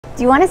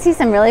Do you want to see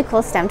some really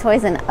cool STEM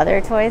toys and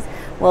other toys?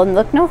 Well,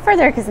 look no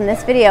further, because in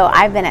this video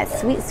I've been at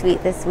Sweet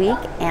Sweet this week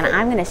and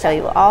I'm going to show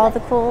you all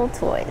the cool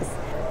toys.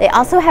 They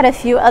also had a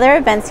few other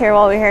events here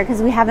while we were here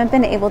because we haven't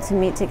been able to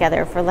meet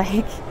together for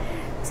like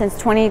since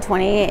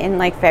 2020 in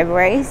like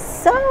February.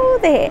 So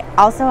they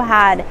also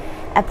had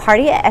a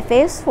party at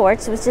FAO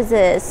Schwarz, which is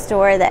a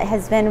store that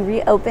has been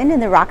reopened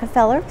in the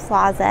Rockefeller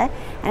Plaza,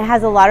 and it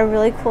has a lot of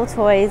really cool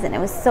toys, and it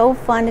was so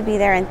fun to be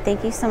there, and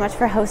thank you so much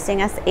for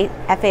hosting us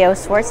at FAO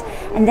Schwarz.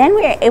 And then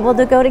we were able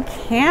to go to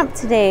camp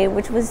today,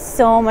 which was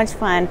so much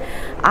fun.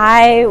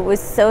 I was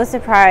so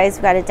surprised.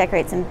 We got to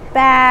decorate some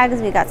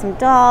bags, we got some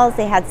dolls,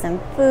 they had some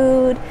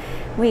food.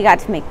 We got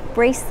to make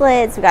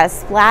bracelets, we got a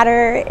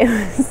splatter. It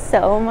was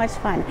so much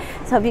fun.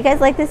 So I hope you guys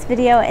like this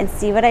video and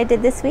see what I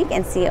did this week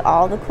and see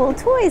all the cool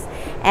toys.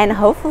 And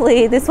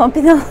hopefully this won't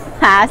be the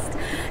last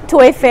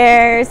Toy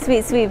Fair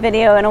Sweet Sweet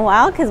video in a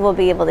while, because we'll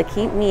be able to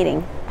keep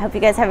meeting. I hope you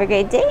guys have a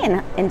great day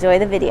and enjoy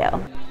the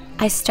video.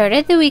 I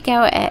started the week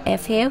out at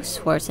FAO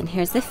Schwarz, and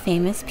here's the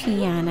famous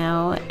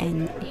piano,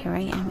 and here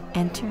I am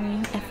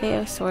entering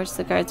FAO Schwarz.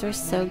 The guards were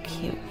so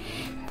cute.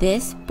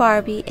 This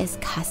Barbie is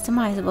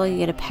customizable. You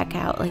get to pick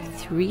out like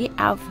 3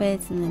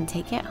 outfits and then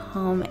take it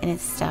home, and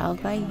it's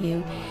styled by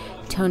you.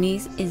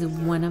 Tony's is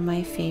one of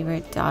my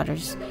favorite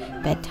daughter's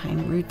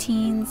bedtime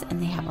routines,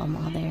 and they have them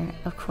all there.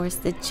 Of course,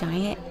 the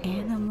giant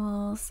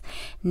animals.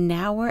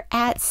 Now we're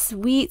at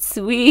Sweet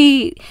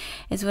Sweet.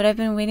 It's what I've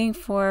been waiting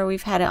for.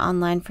 We've had it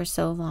online for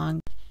so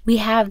long. We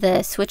have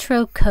the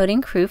Switcheroo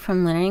Coding Crew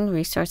from Learning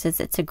Resources.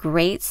 It's a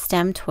great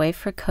STEM toy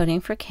for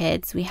coding for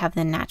kids. We have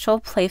the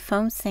natural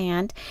Playfoam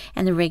sand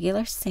and the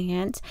regular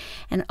sand.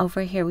 And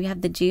over here we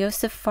have the Geo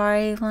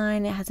Safari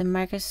line. It has a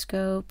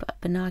microscope,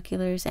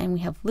 binoculars, and we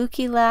have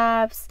Luki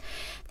Labs.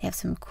 They have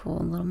some cool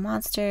little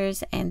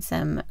monsters and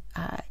some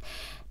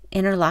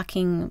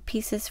interlocking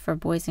pieces for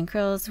boys and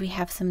girls. We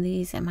have some of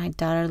these, and my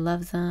daughter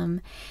loves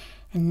them.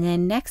 And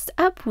then next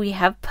up we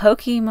have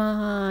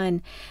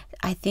Pokemon.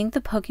 I think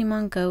the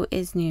Pokemon Go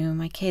is new.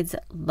 My kids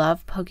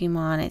love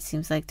Pokemon. It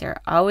seems like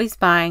they're always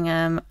buying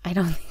them. I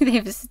don't think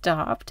they've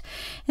stopped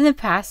in the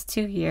past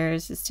 2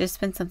 years. It's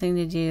just been something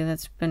to do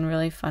that's been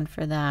really fun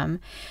for them.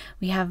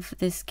 We have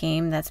this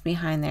game that's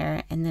behind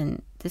there, and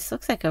then this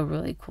looks like a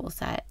really cool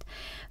set.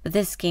 But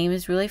this game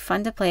is really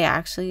fun to play. I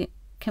actually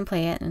can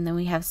play it, and then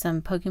we have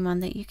some Pokemon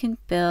that you can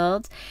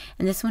build,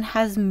 and this one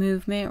has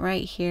movement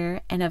right here.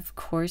 And of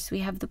course we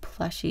have the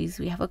plushies.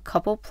 We have a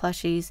couple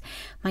plushies.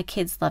 My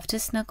kids love to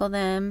snuggle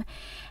them.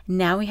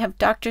 Now we have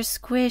Dr.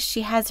 Squish.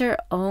 She has her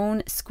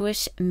own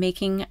squish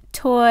making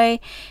toy.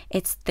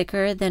 It's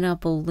thicker than a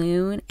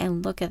balloon,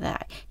 and look at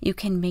that. You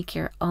can make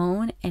your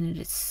own, and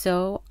it is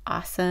so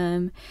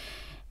awesome.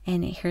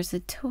 And here's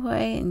a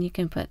toy, and you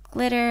can put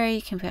glitter,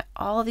 you can put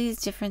all these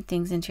different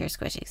things into your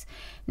squishies.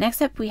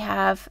 Next up we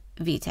have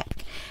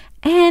VTech.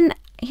 And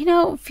you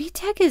know,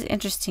 VTech is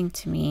interesting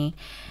to me.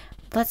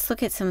 Let's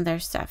look at some of their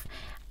stuff.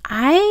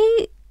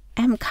 I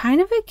am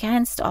kind of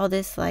against all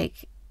this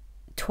like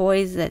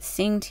toys that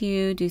sing to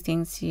you, do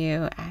things to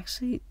you. I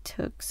actually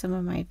took some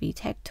of my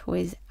VTech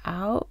toys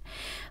out,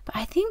 but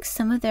I think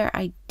some of their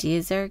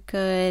ideas are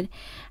good.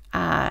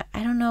 I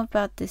don't know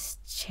about this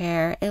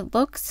chair. It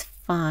looks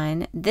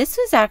fun. This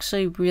was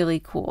actually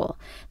really cool.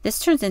 This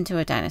turns into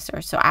a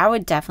dinosaur, so I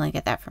would definitely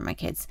get that for my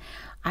kids.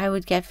 I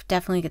would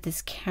definitely get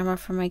this camera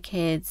for my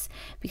kids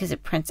because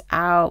it prints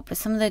out. But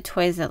some of the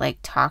toys that like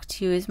talk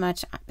to you as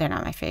much, they're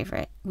not my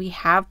favorite. We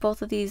have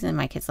both of these and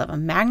my kids love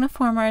them.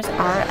 Magnaformers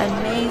are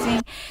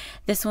amazing.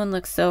 This one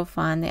looks so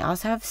fun. They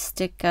also have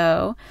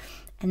Stick-Go.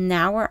 And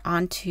now we're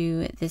on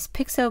to this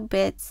Pixel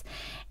Bits,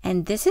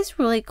 and this is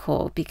really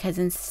cool because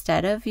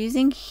instead of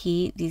using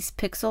heat, these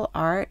pixel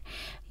art,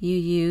 you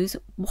use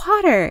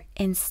water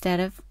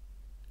instead of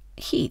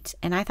heat,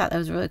 and I thought that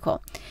was really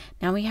cool.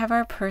 Now we have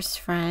our purse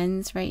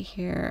friends right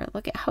here.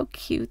 Look at how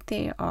cute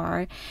they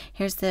are.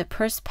 Here's the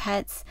purse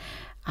pets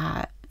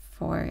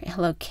for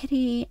Hello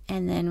Kitty,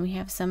 and then we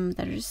have some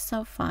that are just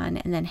so fun,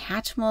 and then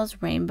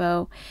Hatchimals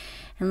Rainbow.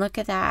 And look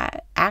at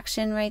that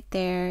action right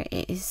there.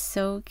 It is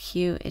so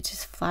cute. It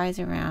just flies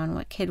around.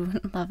 What kid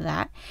wouldn't love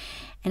that?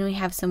 And we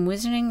have some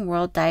Wizarding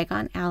World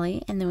Diagon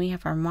Alley, and then we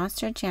have our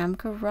Monster Jam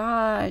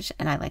Garage,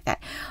 and I like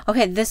that.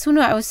 Okay, this one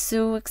I was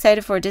so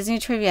excited for. Disney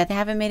Trivia. They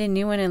haven't made a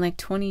new one in like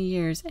 20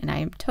 years, and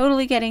I'm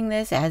totally getting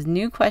this. It has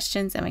new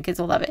questions, and my kids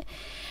will love it.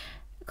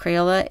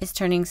 Crayola is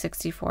turning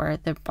 64.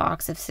 The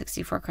box of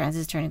 64 crayons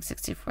is turning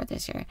 64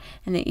 this year.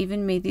 And they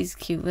even made these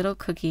cute little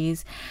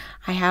cookies.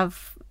 I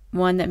have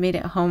one that made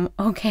it home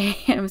okay.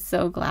 I'm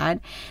so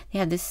glad. They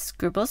have this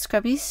Scribble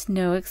Scrubby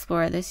Snow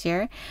Explorer this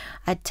year.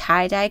 A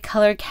tie-dye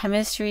color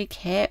chemistry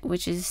kit,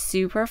 which is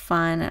super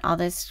fun. And all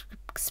this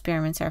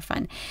experiments are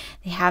fun.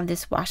 They have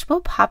this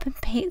washable pop and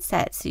paint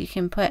set, so you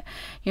can put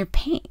your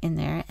paint in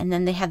there. And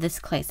then they have this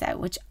clay set,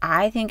 which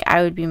I think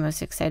I would be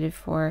most excited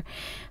for.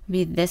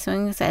 Be this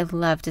one because I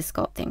love to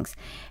sculpt things.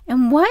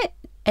 And what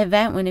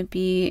event would it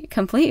be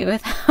complete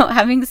without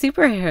having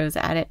superheroes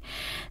at it?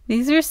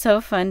 These are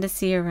so fun to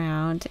see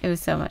around. It was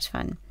so much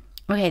fun.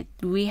 Okay,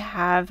 we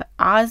have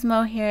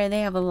Osmo here.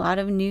 They have a lot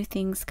of new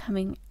things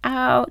coming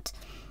out,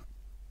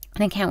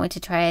 and I can't wait to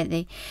try it.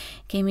 They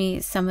gave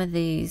me some of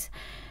these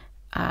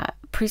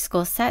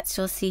preschool sets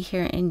you'll see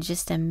here in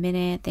just a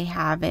minute. They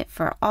have it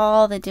for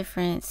all the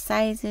different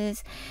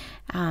sizes,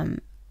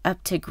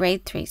 up to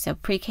grade 3, so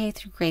pre-K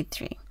through grade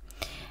 3.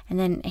 And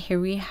then here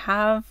we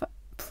have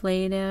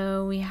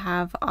Play-Doh. We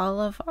have all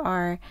of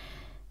our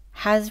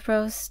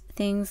Hasbro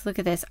things. Look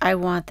at this. I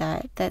want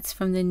that. That's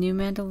from the new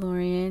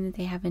Mandalorian.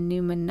 They have a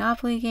new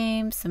Monopoly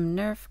game, some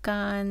Nerf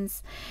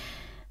guns.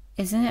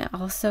 Isn't it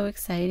all so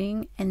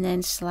exciting? And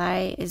then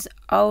Schley is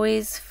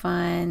always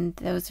fun.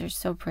 Those are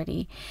so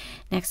pretty.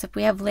 Next up,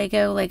 we have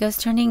Lego. Lego's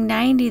turning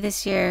 90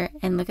 this year.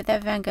 And look at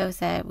that Van Gogh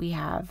set. We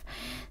have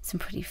some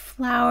pretty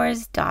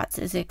flowers. Dots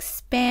is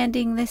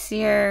expanding this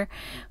year.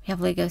 We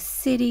have Lego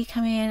City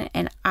coming in.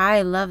 And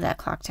I love that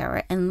clock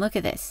tower. And look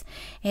at this.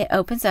 It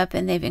opens up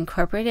and they've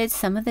incorporated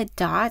some of the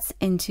dots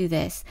into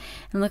this.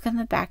 And look on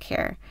the back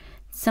here.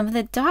 Some of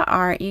the dot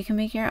art, you can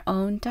make your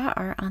own dot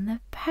art on the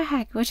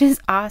back, which is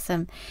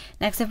awesome.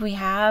 Next up, we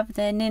have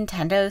the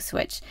Nintendo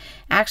Switch.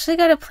 I actually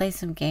got to play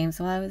some games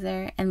while I was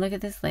there, and look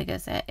at this Lego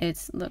set.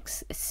 It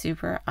looks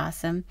super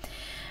awesome,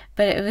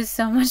 but it was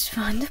so much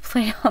fun to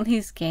play all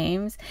these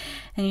games.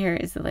 And here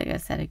is the Lego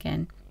set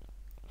again.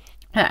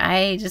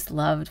 I just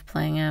loved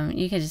playing them.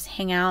 You could just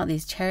hang out.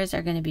 These chairs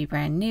are going to be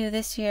brand new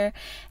this year.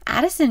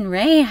 Addison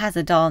Rae has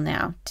a doll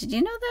now. Did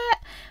you know that?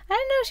 I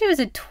didn't know she was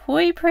a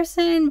toy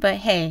person, but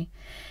hey,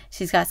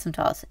 she's got some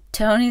dolls.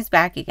 Tony's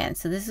back again.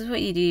 So this is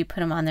what you do. You put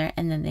them on there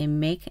and then they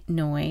make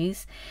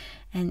noise.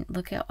 And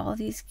look at all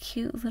these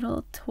cute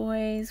little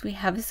toys. We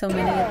have so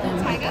many of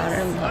them. My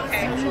daughter loves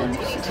them.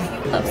 She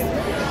just loves them.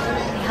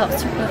 It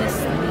helps her go to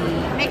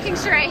sleep. Making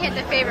sure I hit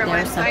the favorite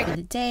one. Some for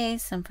the day,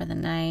 some for the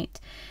night.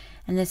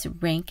 And this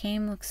rank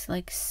game looks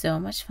like so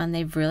much fun.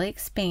 They've really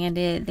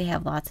expanded. They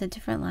have lots of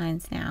different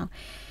lines now.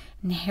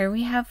 And here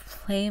we have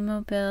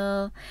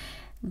Playmobil.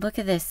 Look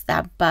at this.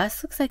 That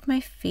bus looks like my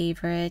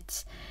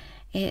favorite.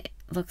 It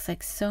looks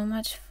like so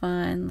much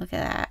fun. Look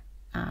at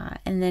that.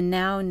 And then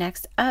now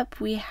next up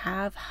we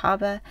have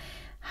Habe,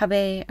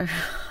 or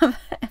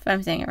if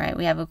I'm saying it right,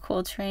 we have a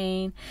cool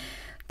train.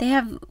 They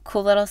have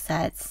cool little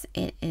sets.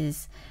 It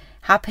is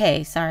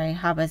Habe, sorry,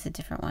 Habe is a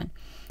different one.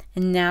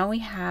 And now we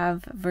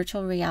have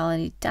virtual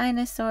reality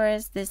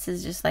dinosaurs. This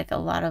is just like a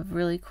lot of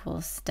really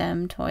cool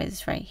STEM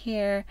toys right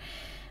here.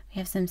 We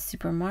have some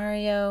Super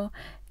Mario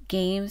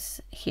games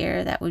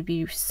here that would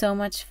be so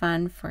much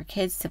fun for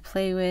kids to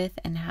play with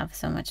and have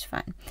so much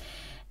fun.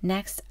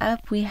 Next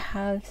up, we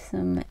have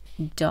some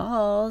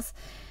dolls.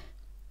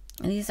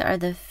 These are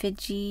the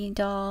Fidgy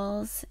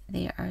dolls.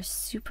 They are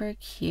super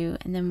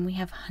cute. And then we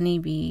have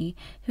Honeybee.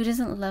 Who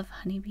doesn't love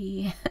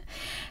Honeybee?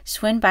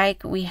 Schwinn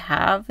bike. We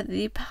have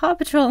the Paw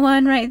Patrol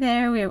one right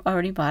there. We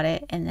already bought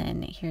it. And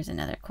then here's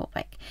another cool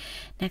bike.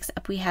 Next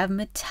up, we have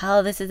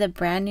Mattel. This is a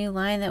brand new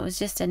line that was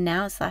just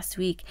announced last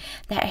week.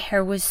 That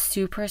hair was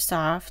super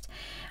soft.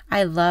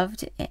 I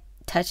loved it.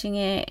 Touching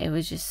it. It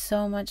was just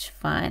so much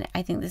fun.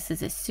 I think this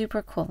is a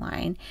super cool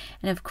line.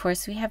 And of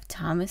course, we have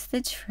Thomas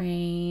the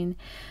Train.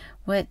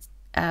 What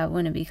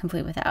wouldn't be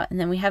complete without? And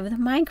then we have the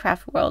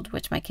Minecraft world,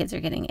 which my kids are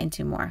getting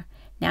into more.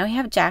 Now we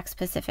have Jack's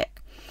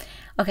Pacific.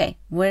 Okay,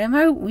 what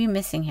am we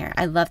missing here?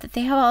 I love that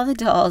they have all the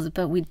dolls,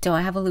 but we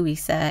don't have a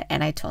Louisa,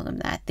 and I told them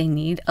that. They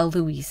need a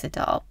Louisa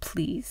doll,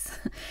 please.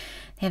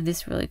 They have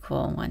this really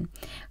cool one.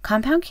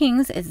 Compound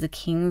Kings is the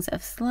Kings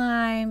of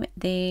Slime.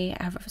 They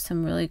have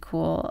some really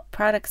cool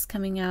products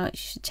coming out. You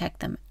should check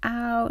them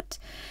out.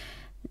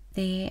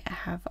 They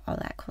have all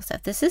that cool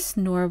stuff. This is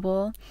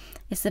Snorble.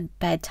 It's a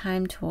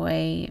bedtime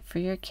toy for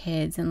your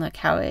kids. And look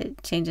how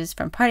it changes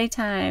from party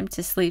time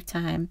to sleep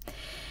time.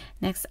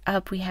 Next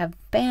up, we have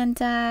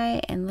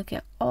Bandai. And look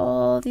at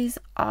all these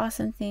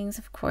awesome things.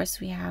 Of course,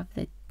 we have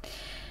the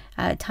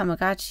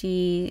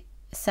Tamagotchi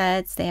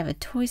sets. They have a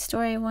Toy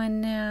Story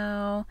one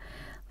now.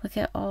 Look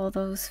at all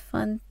those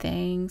fun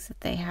things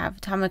that they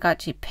have.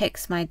 Tamagotchi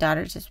picks. My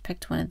daughter just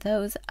picked one of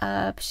those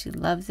up. She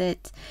loves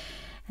it.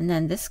 And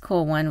then this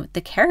cool one,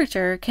 the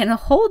character can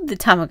hold the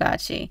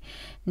Tamagotchi.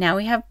 Now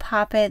we have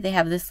Pop-It. They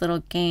have this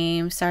little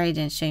game. Sorry I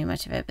didn't show you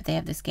much of it, but they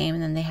have this game.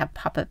 And then they have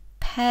Pop-It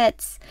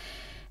Pets.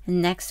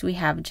 And next we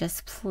have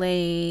Just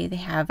Play. They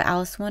have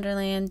Alice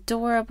Wonderland,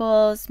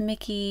 Doorables,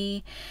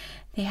 Mickey.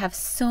 They have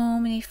so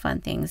many fun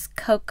things.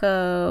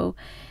 Coco.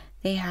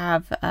 They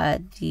have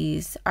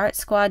these Art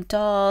Squad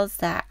dolls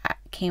that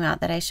came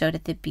out that I showed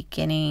at the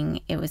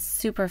beginning. It was a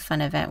super fun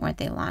event where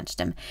they launched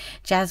them.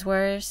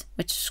 Jazwares,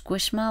 which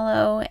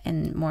Squishmallow,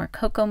 and more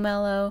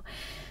Cocomelon,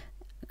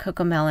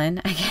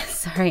 I guess,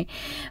 sorry.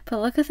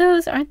 But look at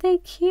those. Aren't they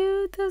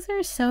cute? Those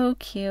are so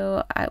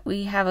cute.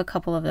 We have a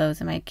couple of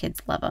those and my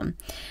kids love them.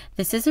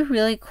 This is a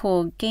really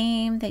cool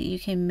game that you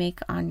can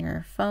make on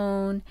your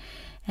phone.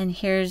 And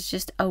here's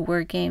just a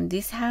word game.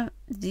 These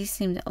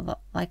seemed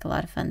like a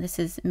lot of fun. This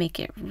is Make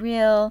It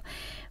Real,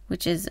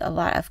 which is a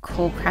lot of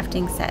cool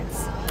crafting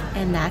sets.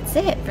 And that's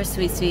it for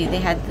Sweet Sweet.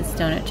 They had this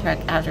donut truck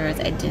afterwards.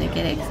 I didn't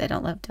get it because I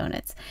don't love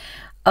donuts.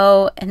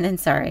 Oh, and then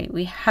sorry,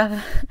 we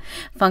have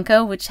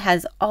Funko, which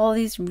has all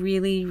these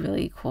really,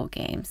 really cool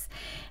games.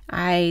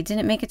 I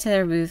didn't make it to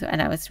their booth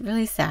and I was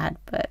really sad,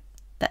 but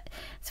that's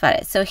about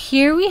it. So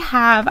here we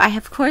have,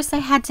 of course I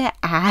had to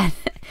add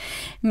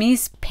me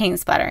paint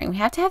splattering. We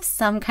have to have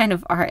some kind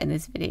of art in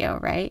this video,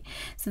 right?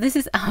 So this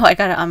is, oh, I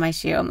got it on my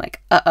shoe. I'm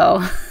like,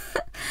 uh-oh.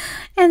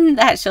 And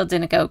that shield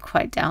didn't go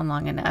quite down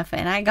long enough,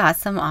 and I got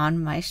some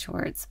on my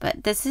shorts.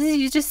 But this is,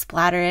 you just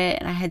splatter it,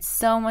 and I had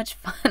so much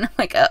fun. I'm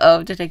like,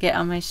 uh-oh, did I get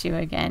on my shoe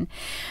again?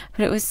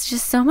 But it was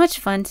just so much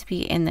fun to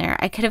be in there.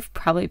 I could have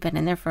probably been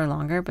in there for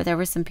longer, but there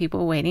were some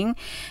people waiting,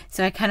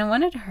 so I kind of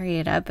wanted to hurry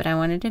it up, but I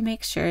wanted to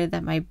make sure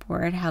that my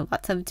board had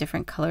lots of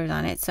different colors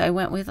on it. So I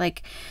went with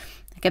like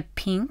a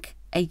pink,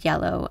 a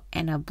yellow,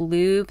 and a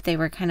blue. They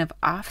were kind of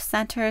off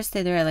center,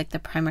 so they're like the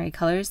primary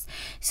colors.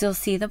 So you'll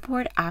see the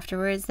board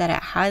afterwards that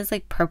it has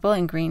like purple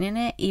and green in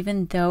it,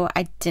 even though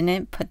I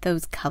didn't put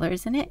those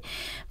colors in it.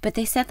 But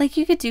they said like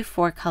you could do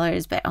 4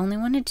 colors, but I only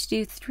wanted to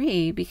do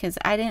 3 because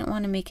I didn't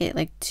want to make it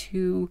like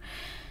too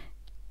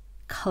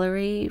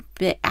colory,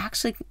 but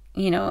actually,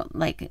 you know,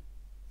 like,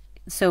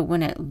 so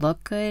when it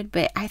looked good,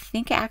 but I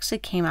think it actually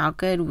came out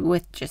good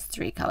with just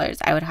 3 colors.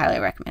 I would highly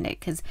recommend it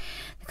because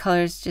the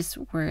colors just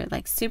were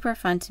like super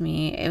fun to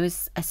me. It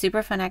was a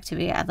super fun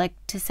activity. I'd like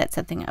to set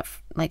something up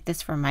like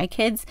this for my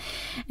kids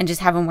and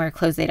just have them wear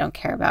clothes they don't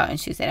care about and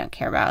shoes they don't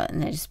care about,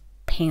 and then just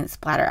paint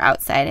splatter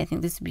outside. I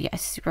think this would be a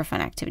super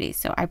fun activity.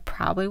 So I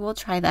probably will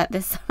try that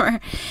this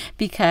summer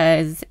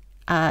because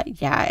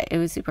yeah, it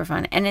was super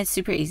fun and it's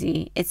super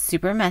easy. It's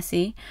super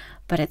messy,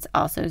 but it's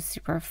also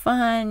super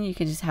fun. You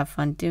can just have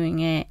fun doing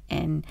it.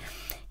 And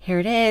here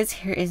it is.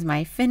 Here is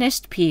my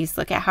finished piece.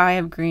 Look at how I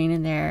have green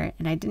in there,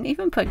 and I didn't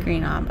even put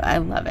green on, but I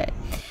love it.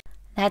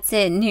 That's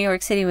it. New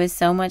York City was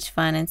so much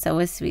fun, and so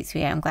was Sweet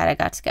Sweet. I'm glad I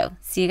got to go.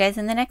 See you guys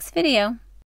in the next video.